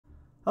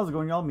How's it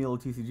going, y'all?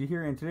 yugiohtcg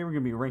here, and today we're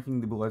going to be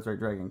ranking the Blue Eyes White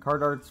Dragon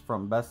card arts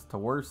from best to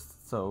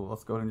worst. So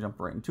let's go ahead and jump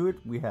right into it.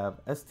 We have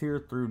S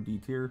tier through D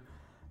tier,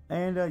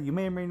 and you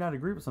may or may not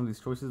agree with some of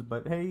these choices,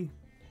 but hey,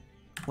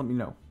 let me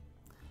know.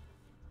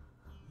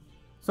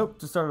 So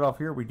to start it off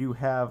here, we do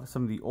have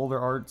some of the older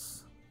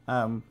arts.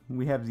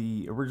 We have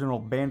the original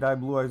Bandai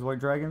Blue Eyes White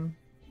Dragon.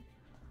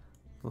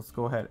 Let's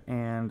go ahead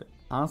and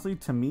honestly,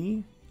 to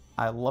me,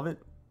 I love it.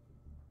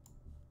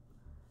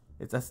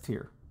 It's S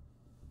tier.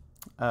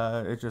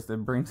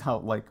 It brings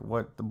out like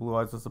what the blue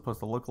eyes are supposed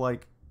to look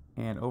like,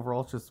 and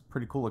overall it's just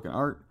pretty cool looking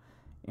art.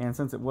 And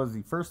since it was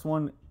the first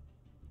one,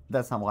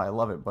 that's not why I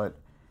love it, but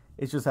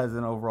it just has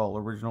an overall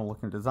original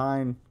looking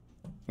design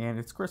and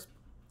it's crisp.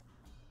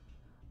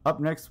 Up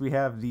next we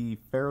have the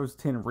Pharaoh's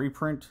Tin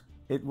reprint.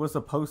 It was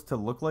supposed to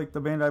look like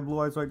the Bandai Blue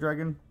Eyes White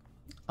Dragon.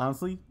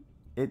 Honestly,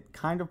 it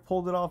kind of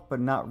pulled it off, but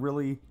not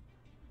really.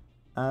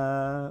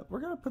 We're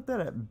gonna put that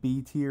at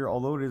B tier,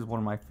 although it is one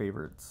of my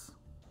favorites.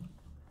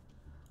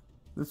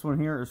 This one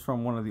here is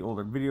from one of the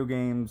older video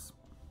games.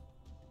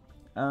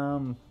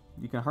 You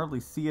can hardly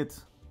see it.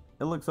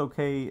 It looks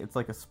okay. It's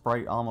like a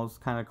sprite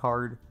almost kind of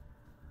card.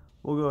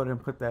 We'll go ahead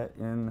and put that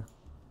in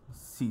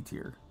C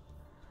tier.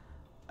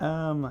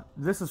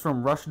 This is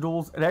from Rush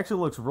Duels. It actually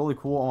looks really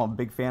cool. I'm a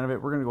big fan of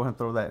it. We're gonna go ahead and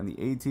throw that in the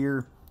A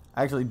tier.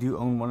 I actually do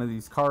own one of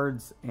these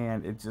cards,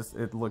 and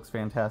it looks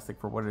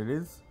fantastic for what it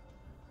is.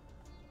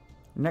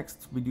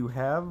 Next, we do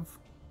have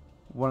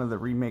one of the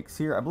remakes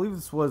here. I believe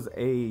this was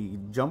a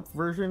Jump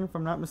version, if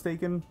I'm not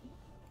mistaken.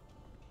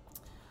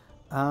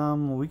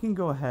 We can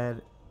go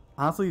ahead.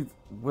 Honestly,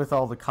 with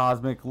all the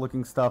cosmic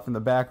looking stuff in the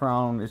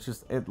background,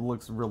 it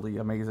looks really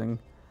amazing.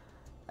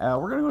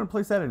 We're gonna go ahead and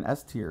place that in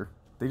S tier.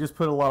 They just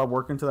put a lot of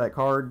work into that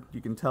card.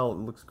 You can tell it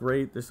looks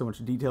great. There's so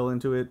much detail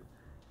into it,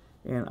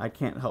 and I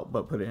can't help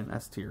but put it in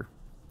S tier.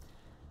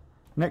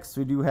 Next,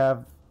 we do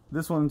have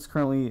this one's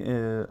currently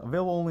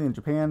available only in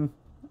Japan.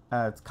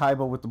 It's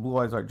Kaiba with the Blue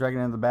Eyes White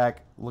Dragon in the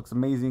back. Looks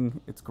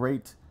amazing. It's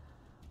great.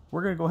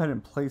 We're going to go ahead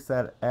and place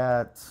that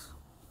at...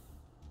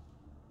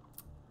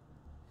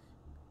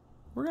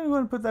 We're going to go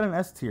ahead and put that in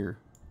S tier.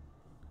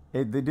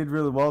 They did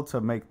really well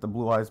to make the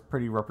blue eyes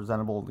pretty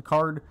representable in the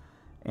card.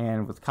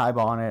 And with Kaiba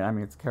on it, I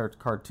mean, it's a character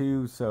card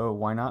too, so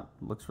why not?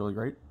 Looks really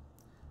great.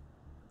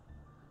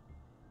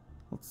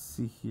 Let's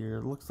see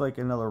here. Looks like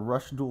another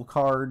Rush Duel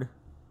card.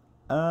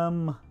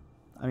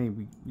 I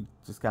mean, we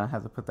just kind of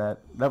have to put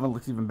that. That one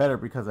looks even better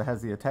because it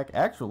has the attack.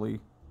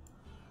 Actually,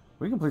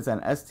 we can place that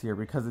in S tier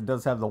because it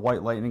does have the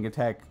white lightning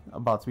attack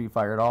about to be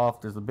fired off.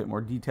 There's a bit more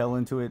detail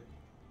into it.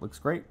 Looks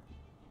great.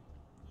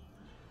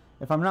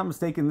 If I'm not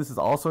mistaken, this is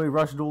also a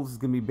Rush Duel. This is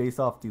going to be based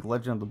off the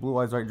Legend of the Blue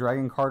Eyes White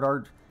Dragon card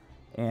art.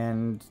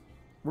 And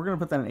we're going to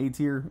put that in A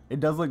tier. It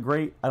does look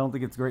great. I don't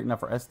think it's great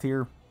enough for S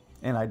tier.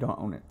 And I don't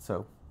own it,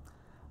 so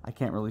I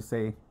can't really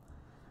say.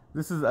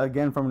 This is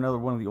again from another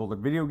one of the older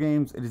video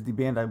games. It is the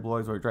Bandai Blue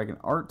Eyes White Dragon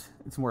art.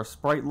 It's more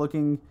sprite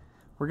looking.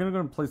 We're going to go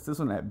and place this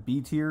one at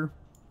B tier.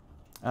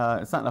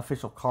 It's not an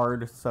official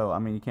card, so I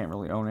mean you can't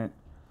really own it.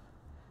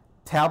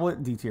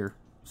 Tablet, D tier.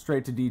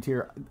 Straight to D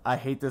tier. I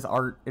hate this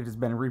art. It has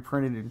been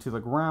reprinted into the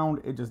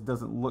ground. It just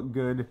doesn't look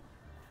good.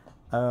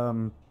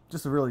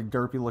 Just a really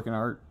derpy looking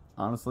art,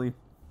 honestly.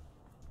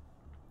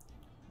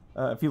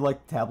 If you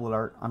like tablet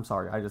art, I'm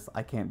sorry.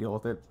 I can't deal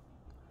with it.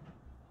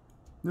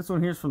 This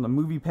one here is from the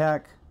movie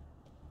pack.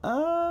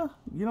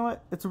 You know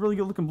what? It's a really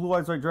good looking Blue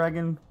Eyes White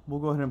Dragon. We'll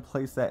go ahead and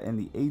place that in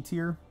the A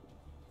tier.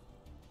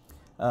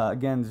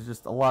 Again, there's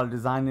just a lot of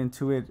design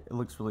into it. It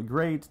looks really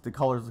great. The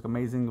colors look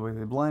amazing the way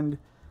they blend,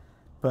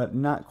 but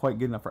not quite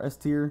good enough for S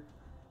tier.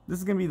 This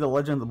is going to be the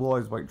Legend of the Blue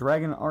Eyes White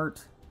Dragon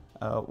art,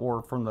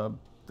 or from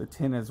the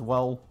tin as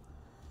well.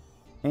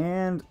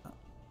 And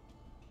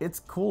it's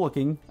cool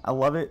looking. I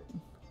love it.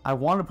 I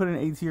want to put it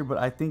in A tier, but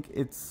I think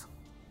it's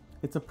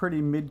a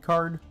pretty mid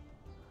card.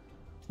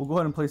 We'll go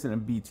ahead and place it in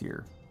B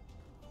tier.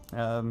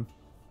 Some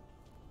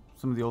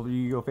of the older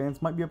Yu-Gi-Oh fans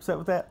might be upset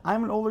with that.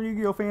 I'm an older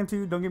Yu-Gi-Oh fan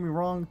too, don't get me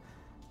wrong.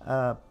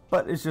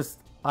 But it's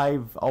just,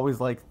 I've always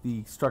liked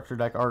the structure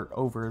deck art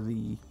over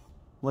the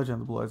Legend of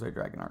the Blue Eyes White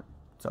Dragon art.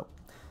 So,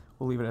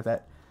 we'll leave it at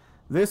that.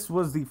 This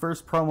was the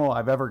first promo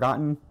I've ever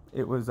gotten.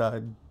 It was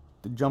the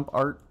Jump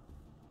art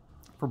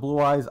for Blue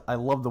Eyes. I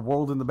love the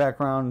world in the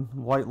background,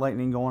 white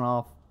lightning going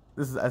off.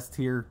 This is S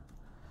tier.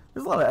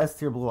 There's a lot of S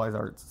tier Blue Eyes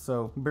arts,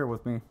 so bear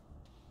with me.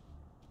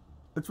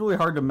 It's really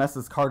hard to mess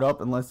this card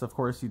up unless, of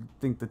course, you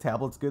think the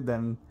tablet's good,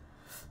 then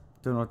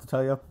don't know what to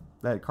tell you.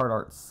 That card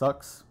art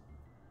sucks.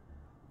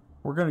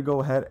 We're going to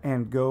go ahead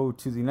and go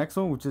to the next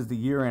one, which is the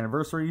year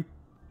anniversary.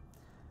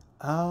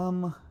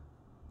 I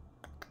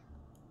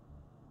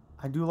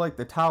do like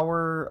the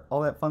tower, all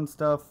that fun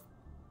stuff.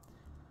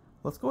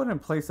 Let's go ahead and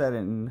place that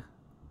in...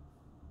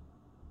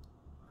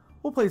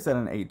 We'll place that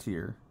in A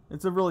tier.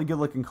 It's a really good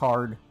looking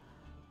card.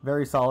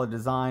 Very solid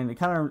design. It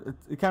kind of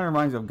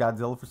reminds me of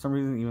Godzilla for some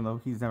reason, even though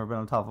he's never been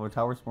on top of a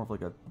tower. It's more of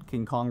like a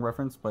King Kong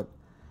reference, but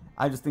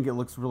I just think it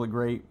looks really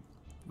great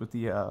with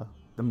the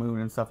moon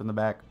and stuff in the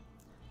back.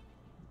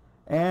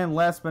 And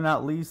last but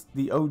not least,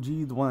 the OG,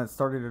 the one that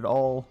started it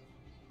all.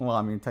 Well,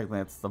 I mean,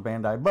 technically it's the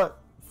Bandai, but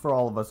for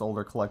all of us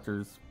older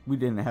collectors, we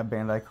didn't have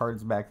Bandai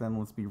cards back then,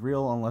 let's be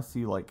real, unless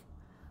you like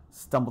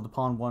stumbled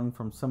upon one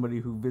from somebody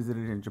who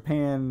visited in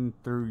Japan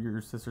through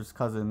your sister's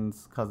cousin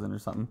or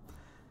something.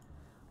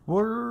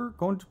 We're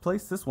going to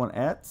place this one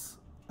at,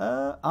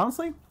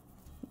 honestly,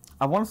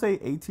 I want to say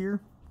A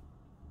tier,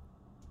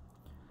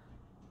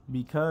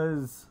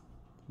 because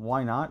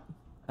why not?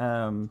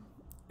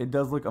 It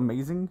does look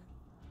amazing,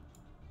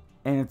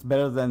 and it's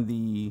better than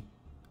the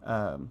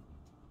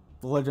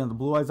Legend of the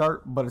Blue Eyes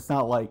art, but it's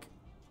not like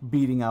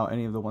beating out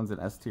any of the ones in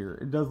S tier.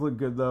 It does look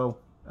good though.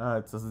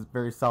 It's a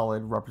very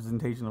solid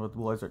representation of what the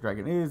Blue Eyes White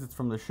Dragon is. It's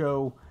from the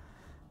show,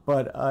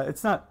 but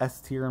it's not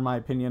S tier in my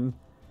opinion.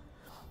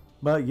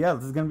 But yeah,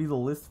 this is going to be the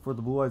list for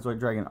the Blue Eyes White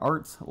Dragon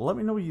arts. Let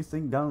me know what you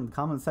think down in the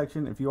comment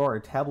section. If you are a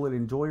tablet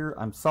enjoyer,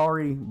 I'm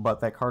sorry, but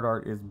that card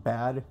art is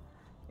bad,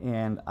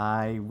 and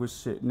I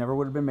wish it never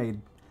would have been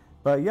made.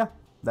 But yeah,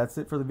 that's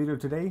it for the video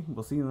today.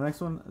 We'll see you in the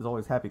next one. As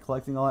always, happy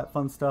collecting, all that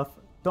fun stuff.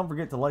 Don't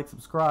forget to like,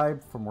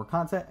 subscribe for more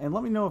content, and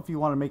let me know if you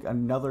want to make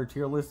another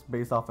tier list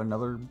based off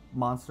another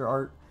monster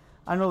art.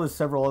 I know there's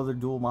several other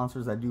dual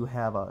monsters that do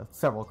have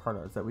several card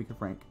arts that we could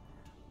rank.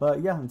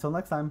 But yeah, until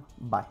next time,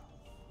 bye.